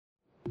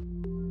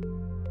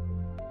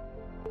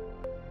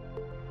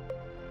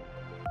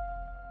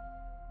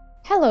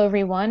Hello,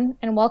 everyone,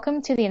 and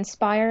welcome to the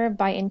Inspire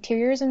by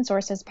Interiors and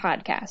Sources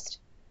podcast.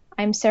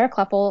 I'm Sarah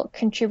Kleppel,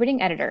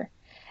 contributing editor,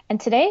 and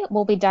today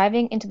we'll be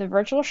diving into the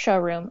virtual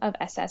showroom of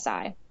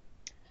SSI.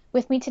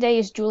 With me today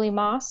is Julie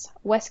Moss,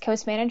 West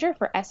Coast Manager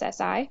for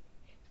SSI.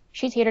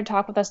 She's here to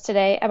talk with us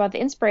today about the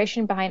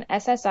inspiration behind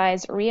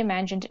SSI's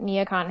reimagined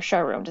Neocon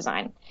showroom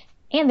design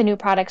and the new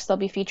products they'll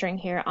be featuring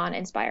here on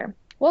Inspire.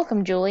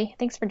 Welcome, Julie.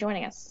 Thanks for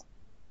joining us.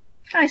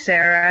 Hi,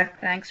 Sarah.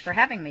 Thanks for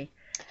having me.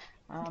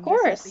 Of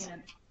course.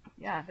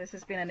 This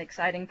has been an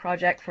exciting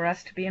project for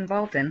us to be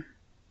involved in.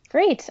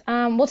 Great.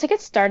 Well, to get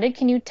started,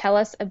 can you tell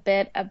us a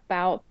bit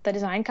about the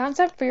design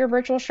concept for your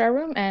virtual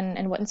showroom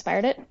and what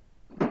inspired it?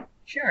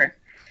 Sure.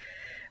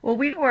 Well,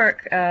 we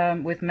work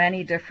with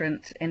many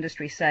different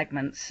industry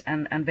segments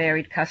and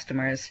varied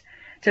customers.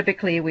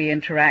 Typically, we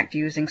interact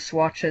using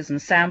swatches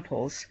and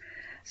samples.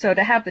 So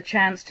to have the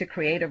chance to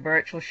create a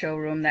virtual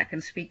showroom that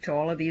can speak to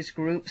all of these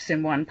groups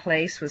in one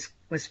place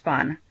was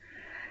fun.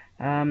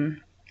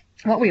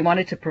 What we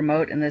wanted to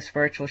promote in this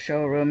virtual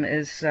showroom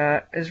is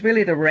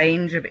really the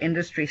range of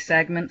industry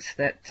segments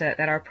that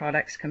our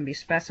products can be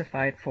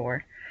specified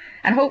for,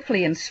 and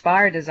hopefully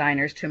inspire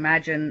designers to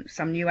imagine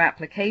some new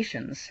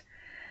applications.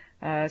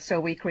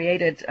 So we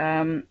created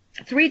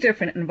three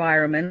different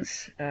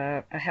environments: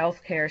 a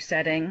healthcare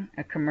setting,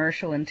 a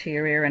commercial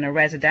interior, and a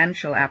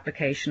residential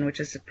application,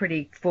 which is a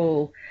pretty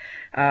full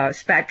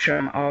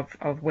spectrum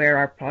of where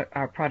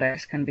our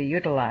products can be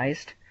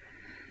utilized.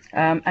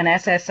 And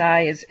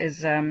SSI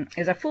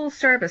is a full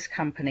service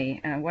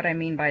company. What I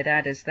mean by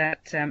that is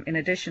that in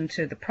addition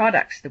to the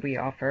products that we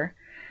offer,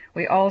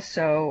 we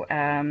also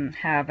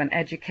have an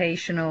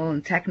educational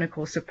and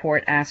technical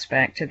support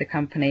aspect to the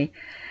company,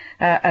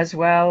 as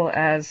well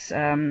as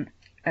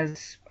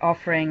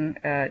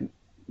offering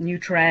new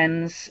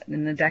trends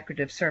in the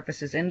decorative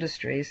surfaces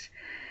industries,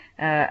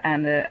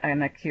 and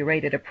a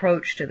curated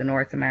approach to the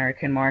North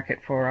American market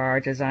for our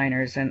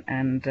designers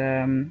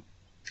and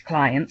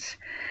clients.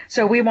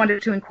 So we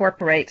wanted to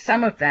incorporate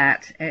some of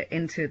that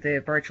into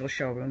the virtual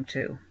showroom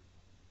too.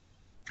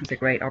 It's a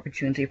great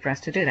opportunity for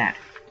us to do that.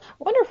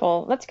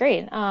 Wonderful. That's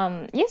great.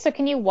 So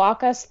can you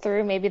walk us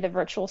through maybe the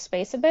virtual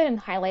space a bit and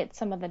highlight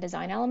some of the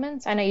design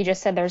elements? I know you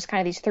just said there's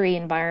kind of these three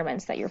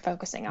environments that you're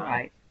focusing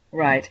on.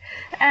 Right.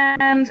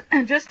 And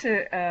just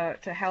to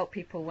help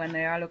people when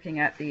they are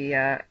looking at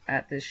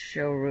the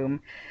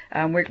showroom,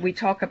 we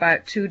talk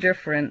about two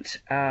different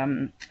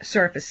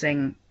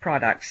surfacing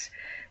products.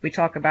 We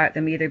talk about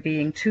them either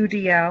being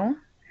 2DL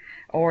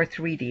or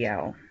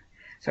 3DL.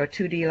 So a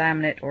 2D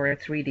laminate or a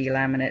 3D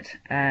laminate.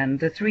 And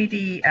the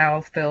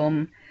 3DL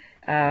film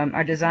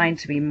are designed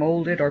to be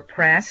molded or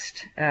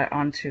pressed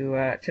onto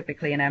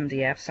typically an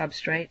MDF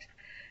substrate,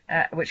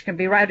 which can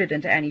be routed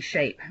into any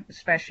shape,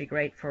 especially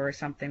great for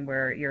something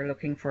where you're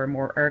looking for a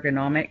more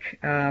ergonomic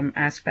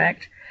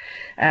aspect.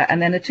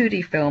 And then the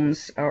 2D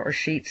films or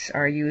sheets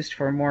are used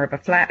for more of a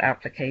flat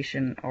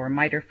application or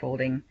miter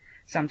folding.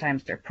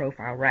 Sometimes they're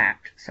profile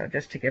wrapped. So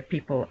just to give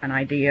people an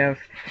idea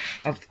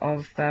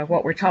of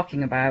what we're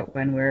talking about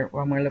when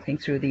we're looking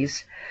through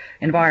these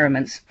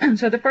environments.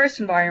 So the first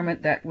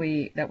environment that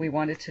we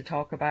wanted to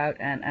talk about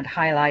and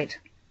highlight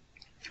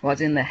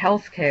was in the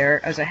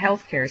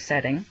healthcare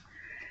setting.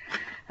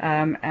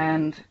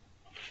 And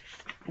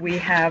we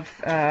have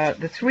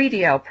the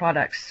 3DL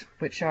products,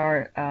 which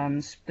are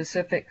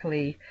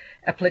specifically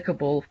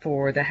applicable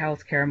for the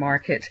healthcare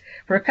market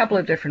for a couple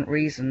of different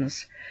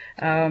reasons.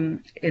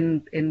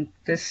 In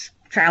this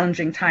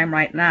challenging time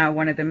right now,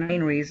 one of the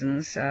main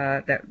reasons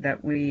that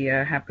we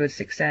have good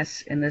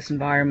success in this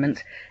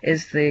environment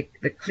is the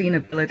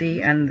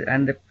cleanability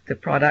and the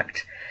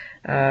product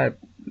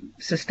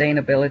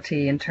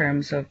sustainability in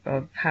terms of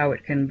how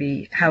it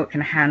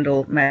can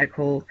handle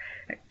medical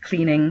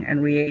cleaning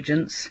and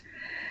reagents.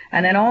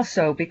 And then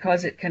also,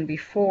 because it can be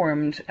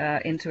formed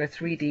into a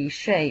 3D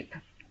shape,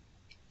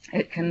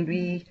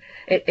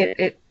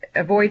 it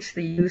avoids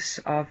the use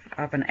of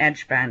an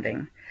edge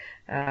banding,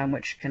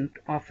 which can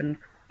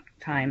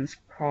oftentimes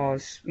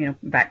cause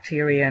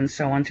bacteria and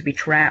so on to be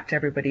trapped.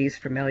 Everybody's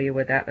familiar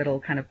with that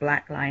little kind of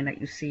black line that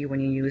you see when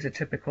you use a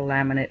typical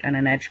laminate and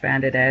an edge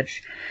banded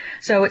edge.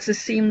 So it's a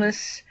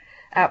seamless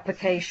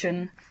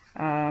application.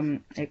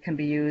 It can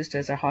be used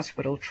as a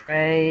hospital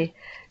tray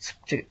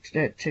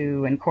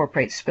to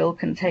incorporate spill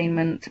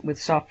containment with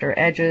softer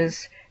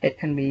edges. It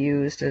can be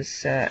used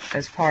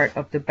as part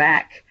of the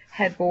back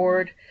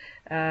headboard,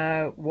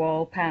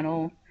 wall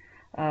panel,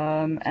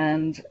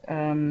 and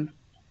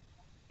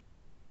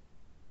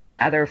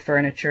other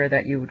furniture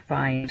that you would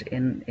find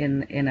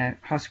in a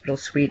hospital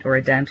suite or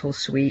a dental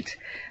suite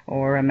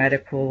or a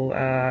medical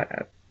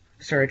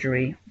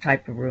surgery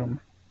type of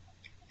room.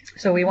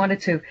 So we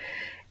wanted to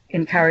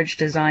encourage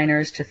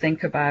designers to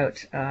think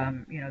about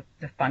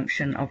the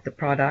function of the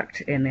product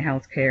in the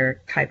healthcare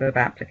type of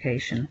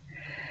application.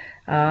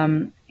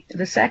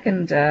 The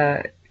second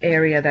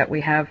area that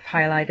we have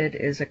highlighted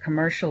is a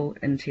commercial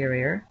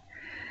interior.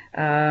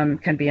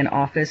 Can be an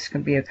office,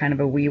 can be a kind of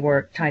a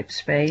WeWork type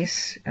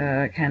space,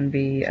 can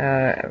be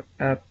a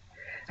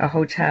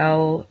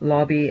hotel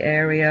lobby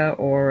area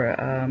or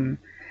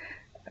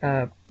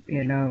a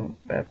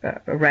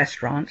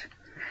restaurant.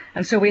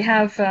 And so we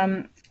have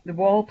the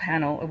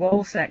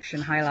wall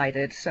section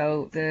highlighted.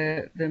 So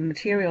the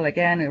material,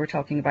 again, we're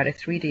talking about a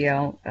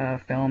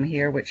 3DL film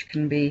here, which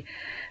can be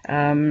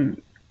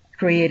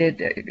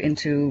created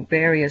into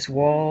various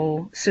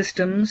wall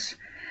systems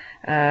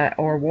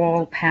or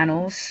wall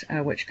panels,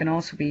 which can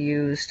also be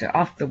used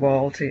off the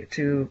wall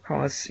to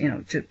cause,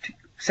 to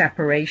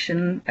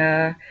separation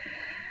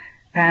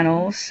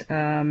panels.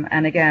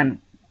 And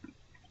again,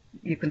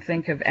 you can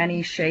think of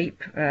any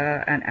shape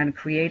and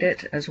create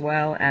it, as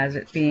well as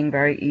it being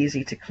very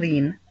easy to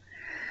clean.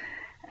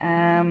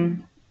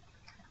 And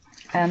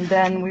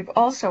then we've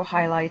also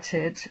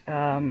highlighted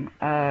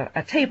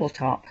a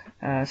tabletop.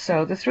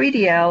 So the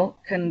 3DL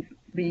can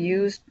be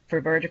used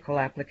for vertical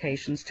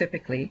applications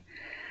typically,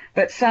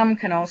 but some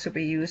can also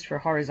be used for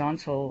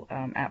horizontal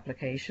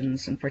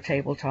applications and for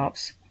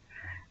tabletops.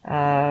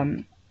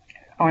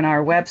 On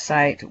our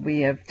website,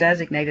 we have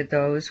designated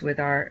those with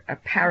a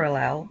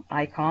parallel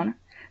icon.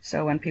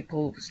 So when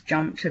people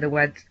jump to the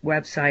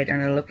website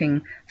and are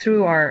looking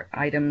through our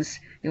items,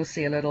 you'll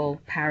see a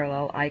little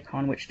parallel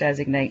icon which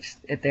designates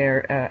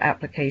their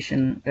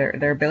application,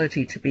 their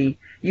ability to be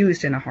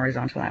used in a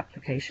horizontal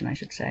application, I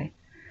should say.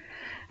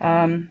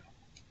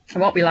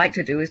 What we like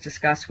to do is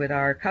discuss with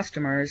our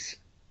customers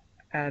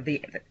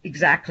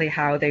exactly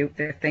how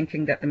they're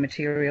thinking that the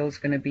material is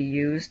going to be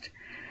used,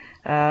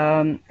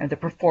 and the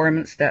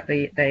performance that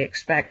they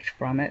expect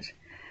from it.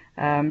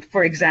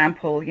 For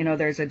example,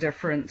 there's a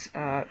different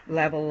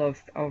level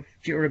of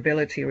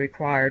durability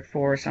required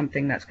for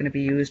something that's going to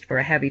be used for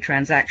a heavy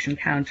transaction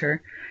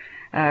counter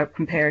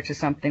compared to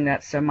something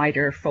that's a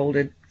miter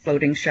folded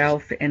floating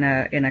shelf in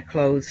a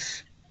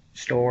clothes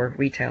store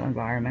retail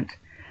environment.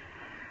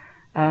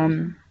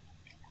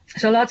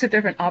 So lots of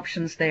different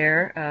options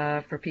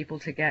there for people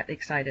to get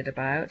excited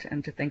about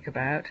and to think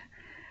about.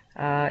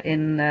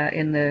 In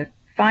the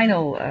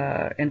final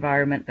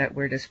environment that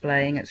we're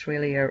displaying, it's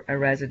really a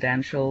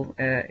residential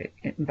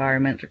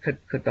environment. It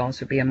could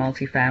also be a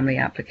multifamily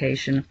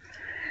application.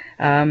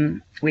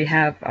 We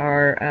have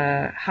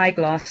our high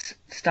gloss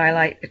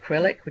Stylite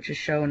acrylic, which is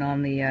shown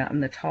on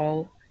the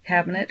tall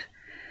cabinet,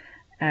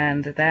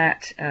 and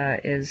that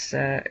is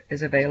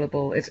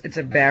available. It's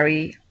a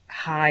very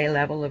high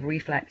level of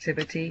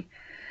reflectivity,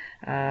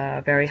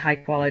 very high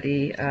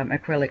quality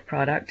acrylic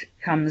product.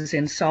 Comes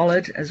in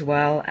solid as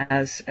well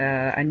as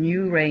a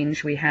new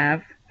range we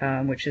have,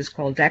 which is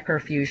called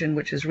Decor Fusion,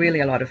 which is really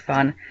a lot of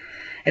fun.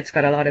 It's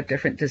got a lot of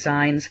different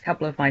designs. A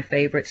couple of my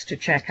favorites to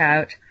check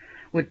out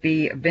would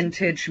be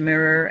Vintage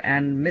Mirror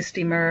and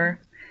Misty Mirror.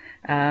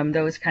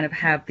 Those kind of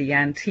have the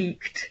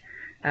antiqued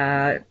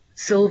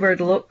silvered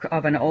look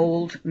of an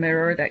old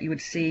mirror that you would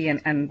see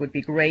and would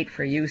be great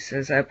for use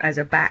as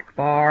a back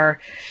bar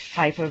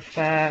type of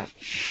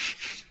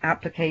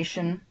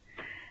application.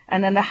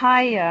 And then the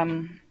high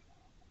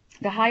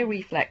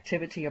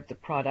reflectivity of the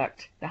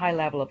product, the high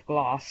level of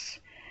gloss,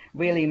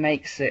 really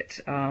makes it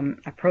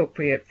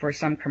appropriate for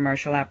some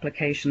commercial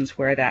applications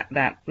where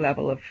that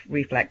level of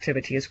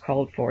reflectivity is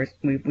called for.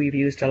 We've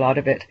used a lot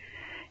of it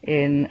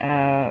in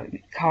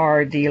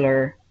car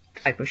dealer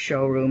type of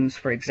showrooms,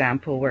 for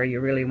example, where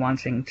you're really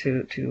wanting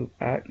to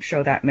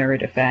show that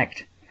mirrored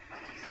effect.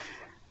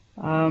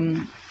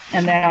 And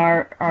then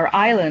our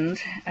island,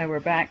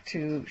 we're back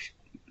to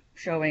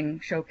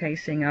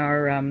showcasing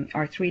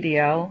our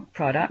 3DL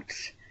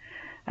products.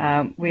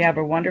 We have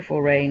a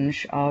wonderful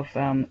range of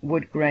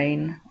wood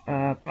grain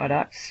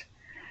products,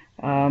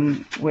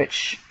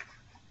 which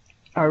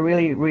are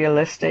really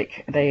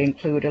realistic. They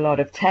include a lot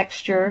of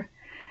texture.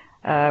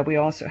 We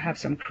also have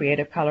some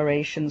creative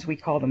colorations. We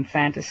call them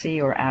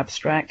fantasy or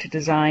abstract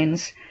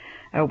designs,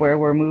 where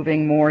we're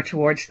moving more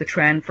towards the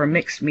trend for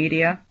mixed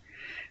media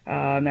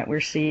that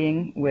we're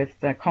seeing with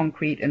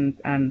concrete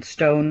and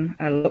stone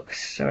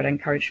looks. So I'd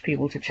encourage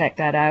people to check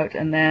that out.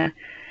 And then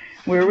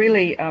we're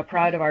really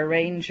proud of our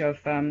range of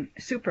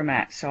super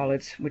matte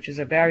solids, which is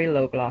a very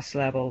low gloss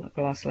level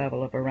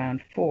of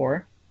around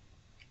 4.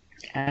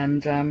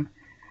 And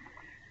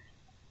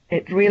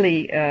it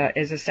really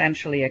is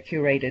essentially a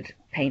curated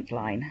paint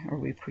line, or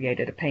we've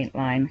created a paint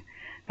line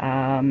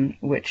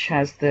which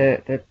has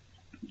the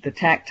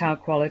tactile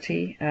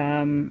quality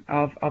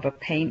of a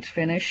paint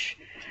finish,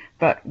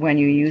 but when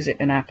you use it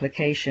in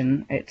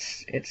application,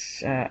 it's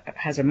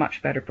has a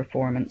much better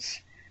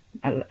performance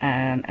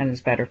and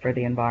is better for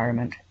the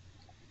environment.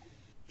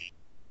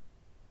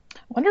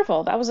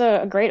 Wonderful. That was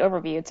a great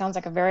overview. It sounds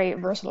like a very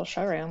versatile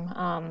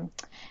showroom.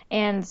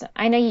 And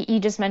I know you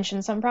just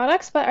mentioned some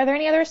products, but are there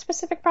any other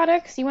specific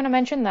products you want to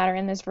mention that are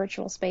in this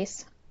virtual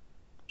space?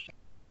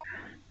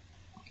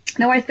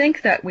 No, I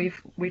think that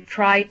we've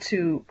tried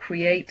to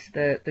create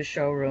the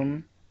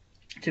showroom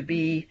to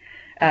be,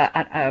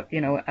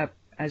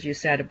 as you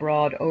said, a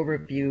broad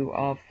overview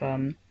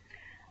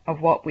of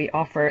what we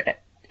offer.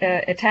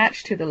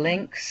 Attached to the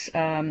links,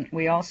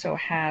 we also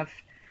have,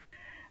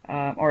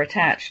 or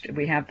attached,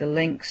 we have the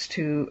links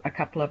to a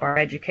couple of our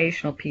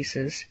educational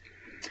pieces.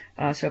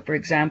 So, for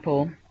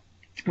example,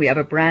 We have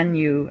a brand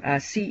new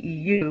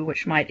CEU,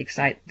 which might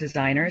excite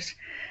designers,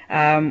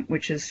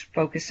 which is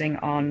focusing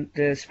on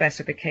the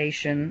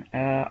specification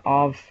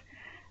of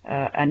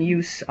and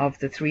use of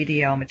the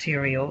 3DL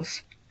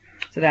materials.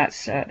 So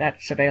that's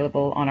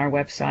available on our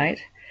website,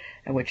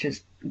 which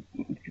is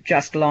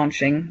just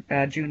launching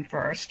June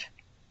 1st.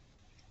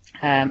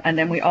 And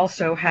then we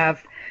also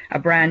have a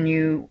brand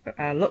new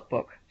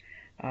lookbook,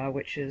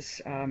 which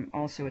is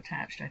also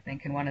attached, I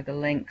think, in one of the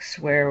links,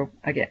 where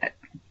again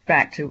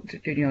back to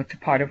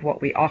part of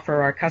what we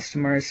offer our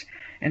customers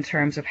in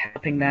terms of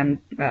helping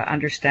them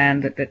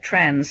understand the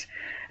trends.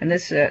 And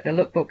this the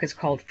lookbook is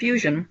called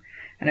Fusion,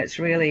 and it's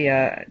really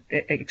an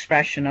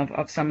expression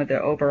of some of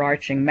the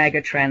overarching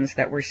mega trends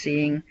that we're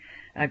seeing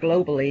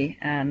globally,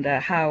 and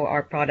how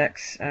our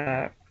products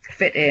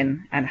fit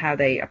in and how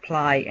they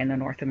apply in the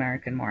North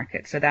American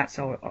market. So that's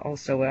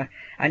also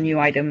a new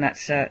item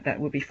that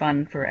will be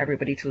fun for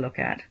everybody to look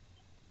at.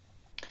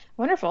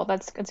 Wonderful.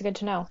 That's good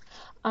to know.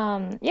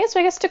 Yeah, so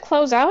I guess to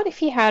close out,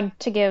 if you had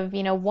to give,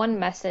 one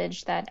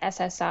message that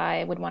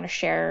SSI would want to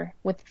share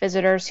with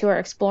visitors who are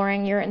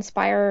exploring your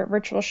Inspire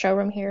virtual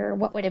showroom here,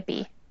 what would it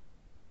be?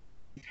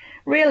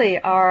 Really,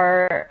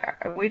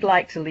 we'd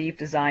like to leave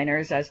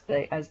designers as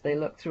they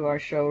look through our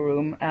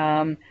showroom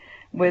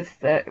with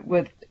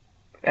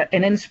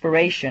an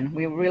inspiration.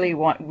 We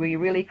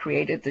really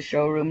created the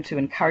showroom to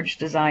encourage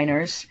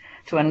designers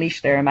to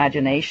unleash their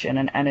imagination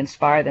and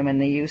inspire them in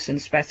the use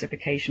and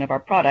specification of our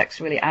products,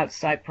 really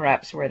outside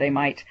perhaps where they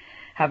might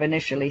have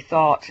initially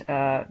thought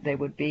they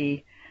would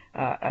be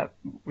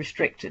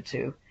restricted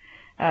to.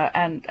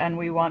 And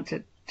we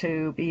wanted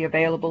to be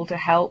available to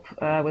help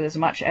with as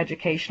much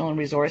educational and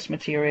resource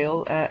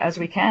material as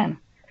we can.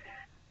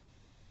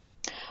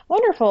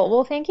 Wonderful.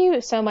 Well, thank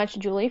you so much,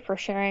 Julie, for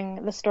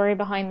sharing the story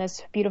behind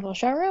this beautiful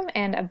showroom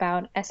and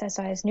about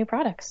SSI's new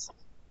products.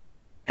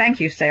 Thank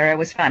you, Sarah. It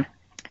was fun.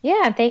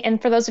 Yeah,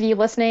 and for those of you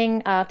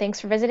listening,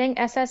 thanks for visiting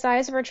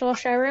SSI's virtual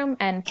showroom,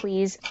 and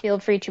please feel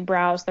free to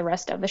browse the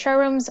rest of the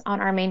showrooms on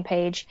our main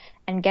page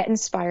and get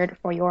inspired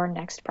for your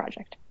next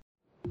project.